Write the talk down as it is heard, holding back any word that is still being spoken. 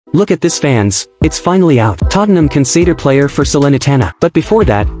Look at this fans, it's finally out. Tottenham can Seder player for Salenitana. But before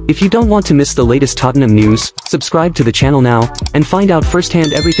that, if you don't want to miss the latest Tottenham news, subscribe to the channel now, and find out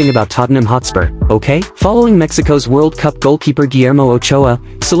firsthand everything about Tottenham Hotspur, okay? Following Mexico's World Cup goalkeeper Guillermo Ochoa,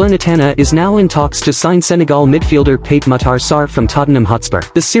 Salenitana is now in talks to sign Senegal midfielder Pape Matar Sarr from Tottenham Hotspur.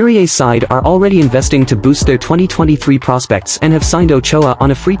 The Serie A side are already investing to boost their 2023 prospects and have signed Ochoa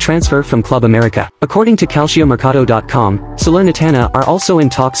on a free transfer from Club America. According to calciomercato.com, Salernitana are also in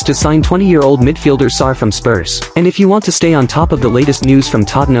talks to sign 20-year-old midfielder Sarr from Spurs. And if you want to stay on top of the latest news from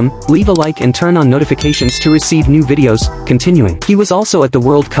Tottenham, leave a like and turn on notifications to receive new videos. Continuing, he was also at the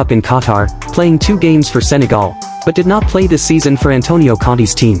World Cup in Qatar, playing 2 games for Senegal, but did not play this season for Antonio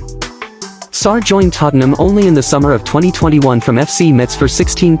Conte's team. Sarr joined Tottenham only in the summer of 2021 from FC Metz for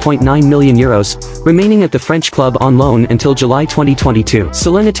 €16.9 million, remaining at the French club on loan until July 2022.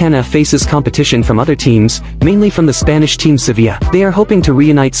 Salernitana faces competition from other teams, mainly from the Spanish team Sevilla. They are hoping to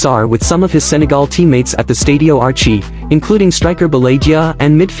reunite Sarr with some of his Senegal teammates at the Stadio Archi, including striker Baladia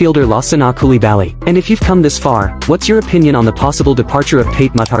and midfielder Lassana Coulibaly. And if you've come this far, what's your opinion on the possible departure of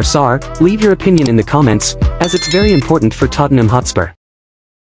Pape Matar Sarr? Leave your opinion in the comments, as it's very important for Tottenham Hotspur.